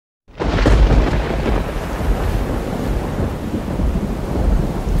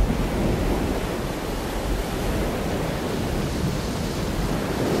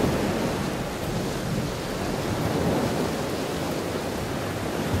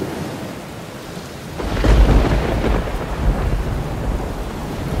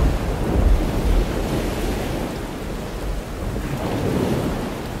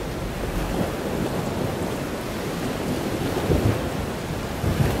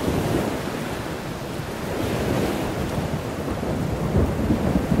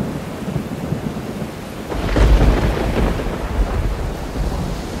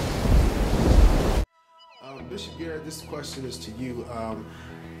this question is to you.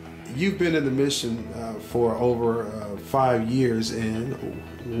 You've been in the mission for over 5 years, and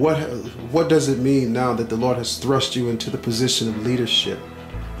what does it mean now that the Lord has thrust you into the position of leadership?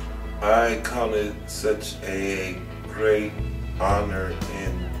 I count it such a great honor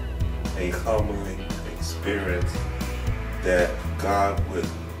and a humbling experience that God would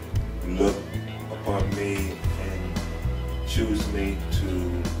look upon me and choose me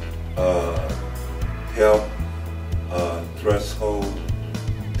to help threshold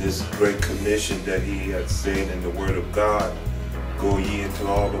this great commission that He had said in the Word of God, go ye into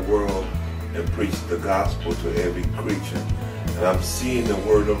all the world and preach the gospel to every creature. And I'm seeing the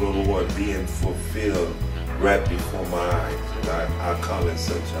word of the Lord being fulfilled right before my eyes. And I call it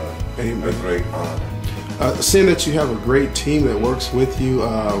such a great honor. Seeing that you have a great team that works with you,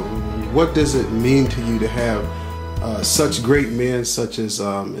 what does it mean to you to have such great men such as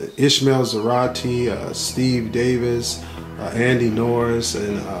Ishmael Zarate, Steve Davis, Andy Norris,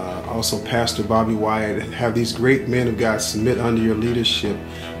 and also Pastor Bobby Wyatt, and have these great men of God submit under your leadership?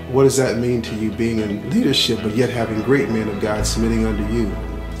 What does that mean to you, being in leadership but yet having great men of God submitting under you?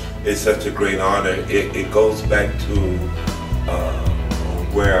 It's such a great honor. It goes back to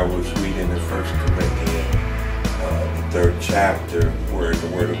where I was reading in 1 Corinthians, the 3rd chapter, where the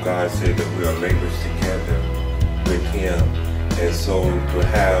Word of God said that we are laborers together with Him. And so to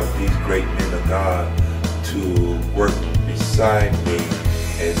have these great men of God to work beside me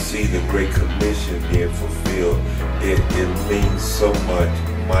and see the Great Commission being fulfilled, it means so much.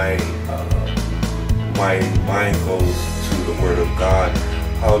 My mind goes to the Word of God,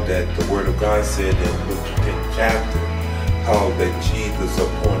 how that the Word of God said in Luke 10th chapter, how that Jesus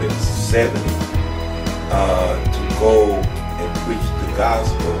appointed 70 to go and preach the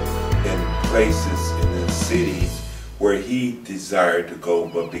gospel in places and in cities where He desired to go,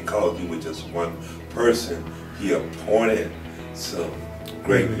 but because He was just one person, He appointed some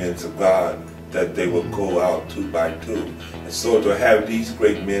great men of God that they will go out 2 by 2. And so to have these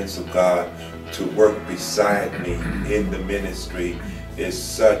great men of God to work beside me in the ministry is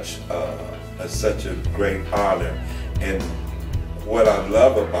such a great honor. And what I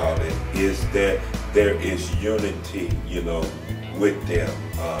love about it is that there is unity, with them.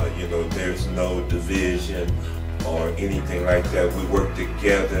 There's no division or anything like that. We work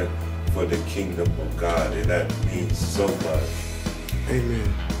together for the kingdom of God, and that means so much.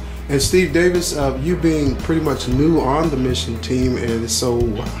 Amen. And Steve Davis, you being pretty much new on the mission team, and so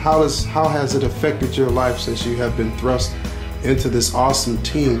how has it affected your life since you have been thrust into this awesome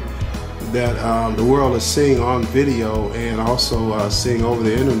team that the world is seeing on video and also seeing over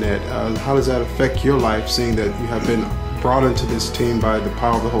the internet? How does that affect your life, seeing that you have been brought into this team by the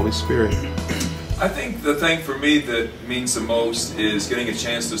power of the Holy Spirit? I think the thing for me that means the most is getting a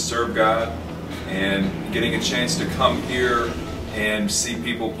chance to serve God and getting a chance to come here and see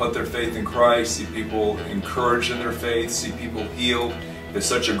people put their faith in Christ, see people encouraged in their faith, see people healed. It's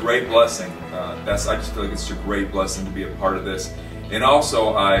such a great blessing. I just feel like it's a great blessing to be a part of this. And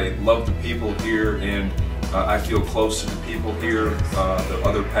also, I love the people here, and I feel close to the people here, the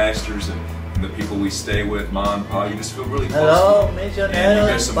other pastors and the people we stay with, Mom, Pa. You just feel really close. Hello, to them.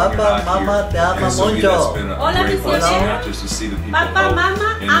 missionaries, Papa, Mama, te amo mucho. It's been a great blessing, not just to see the people in the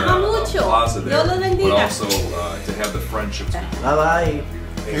plaza there, but also to have the friendships. Bye-bye.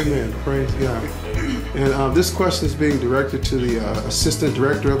 Amen. Praise God. And this question is being directed to the Assistant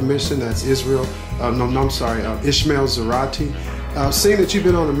Director of Mission, that's Ishmael Zarate. Seeing that you've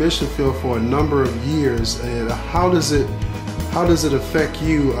been on the mission field for a number of years, and how does it affect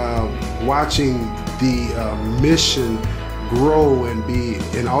you watching the mission grow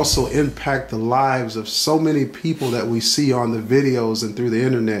and also impact the lives of so many people that we see on the videos and through the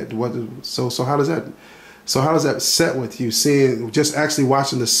internet? So how does that set with you, seeing, just actually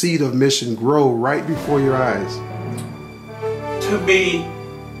watching the seed of mission grow right before your eyes? To me,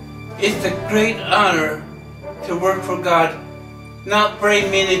 it's a great honor to work for God. Not very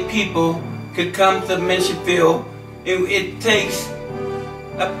many people could come to the mission field. It takes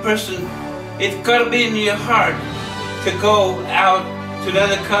a person, it's got to be in your heart to go out to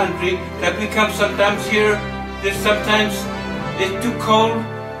another country. Like we come sometimes here, sometimes it's too cold,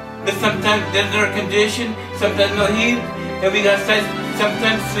 but sometimes there's air conditioned, sometimes no heat, and we got to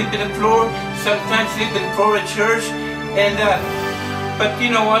sometimes sleep on the floor, sometimes sleep on the floor at church. And but you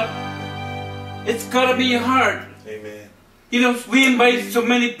know what? It's got to be your heart. Amen. We invite so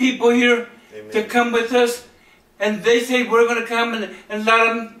many people here to come with us, and they say we're going to come, and a lot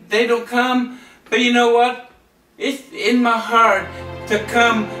of them, they don't come. But you know what? It's in my heart to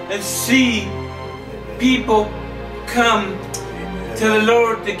come and see people come to the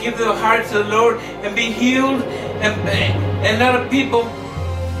Lord, to give their hearts to the Lord and be healed and a lot of people,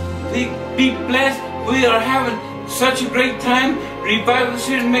 they be blessed. We are having such a great time. Revivals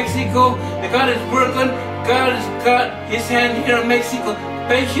here in Mexico. God is working. God has got His hand here in Mexico,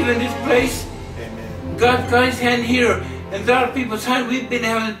 especially in this place. Amen. God got His hand here. And a lot of people's hand. We've been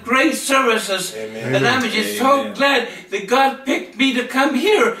having great services. Amen. And I'm just so glad that God picked me to come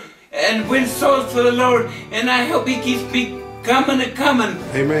here and win souls for the Lord. And I hope He keeps me coming and coming.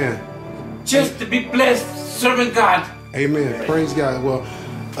 Amen. Just to be blessed serving God. Amen. Praise God. Well,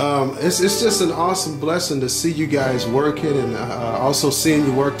 it's just an awesome blessing to see you guys working, and also seeing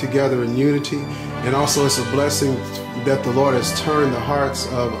you work together in unity. And also it's a blessing that the Lord has turned the hearts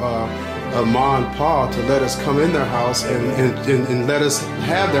of Ma and Pa to let us come in their house and let us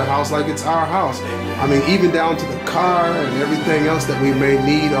have their house like it's our house. I mean, even down to the car and everything else that we may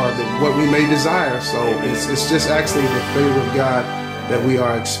need, or what we may desire. So it's just actually the favor of God that we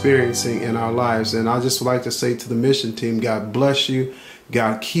are experiencing in our lives. And I just would like to say to the mission team, God bless you.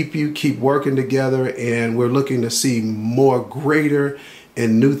 God keep you, keep working together, and we're looking to see more greater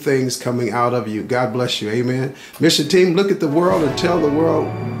and new things coming out of you. God bless you. Amen. Mission team, look at the world and tell the world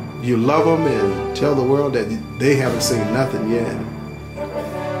you love them, and tell the world that they haven't seen nothing yet.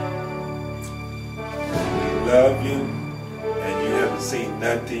 We love you, and you haven't seen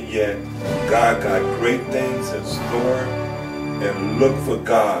nothing yet. God got great things in store, and look for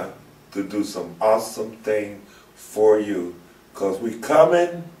God to do some awesome thing for you. Because we're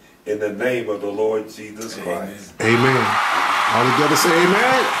coming in the name of the Lord Jesus Christ. Amen. All together say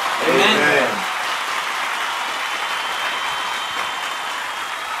amen. Amen.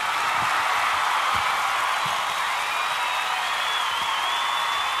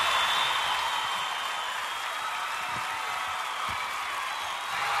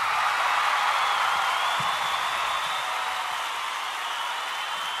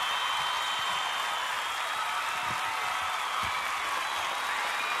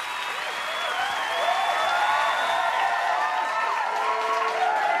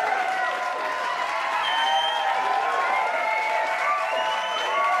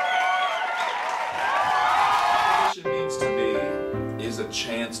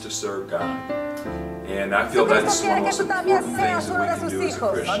 Chance to serve God. And I feel that's one of the most important things that we can do as a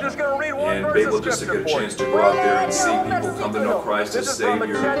Christian. And be able just to get a chance to go out there and see people come to know Christ as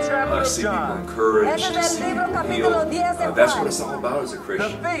Savior, see people encouraged, see people healed. That's what it's all about as a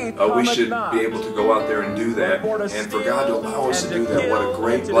Christian. We should be able to go out there and do that. And for God to allow us to do that, what a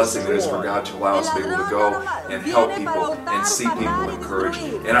great blessing it is for God to allow us to be able to go and help people and see people encouraged.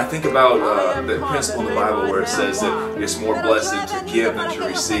 And I think about the principle in the Bible where it says that it's more blessed to give than to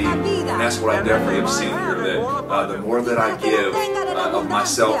receive. And that's what I definitely have seen here, that the more that I give of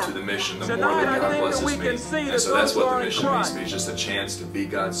myself to the mission, the more that God blesses me. And so that's what the mission means to me. It's just a chance to be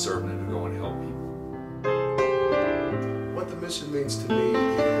God's servant and to go and help people. What the mission means to me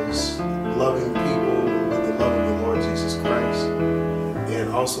is loving people with the love of the Lord Jesus Christ, and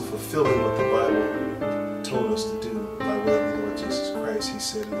also fulfilling what the Bible told us to do by way of the Lord Jesus Christ. He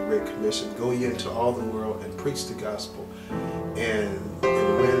said in the Great Commission, go ye into all the world and preach the gospel and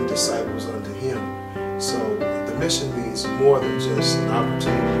win disciples unto Him. So the mission means more than just an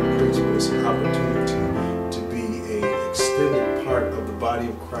opportunity to preach, but it's an opportunity to be an extended part of the body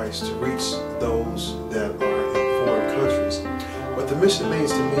of Christ, to reach those that are in foreign countries. What the mission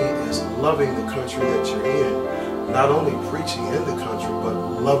means to me is loving the country that you're in, not only preaching in the country, but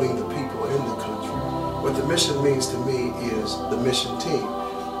loving the people in the country. What the mission means to me is the mission team,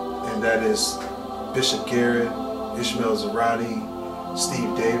 and that is Bishop Garrett, Ishmael Zarate,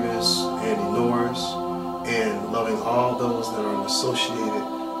 Steve Davis, Andy Norris, and loving all those that are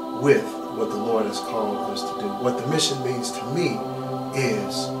associated with what the Lord has called us to do. What the mission means to me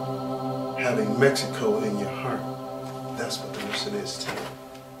is having Mexico in your heart. That's what the mission is to me.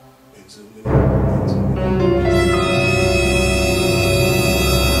 And zoom in.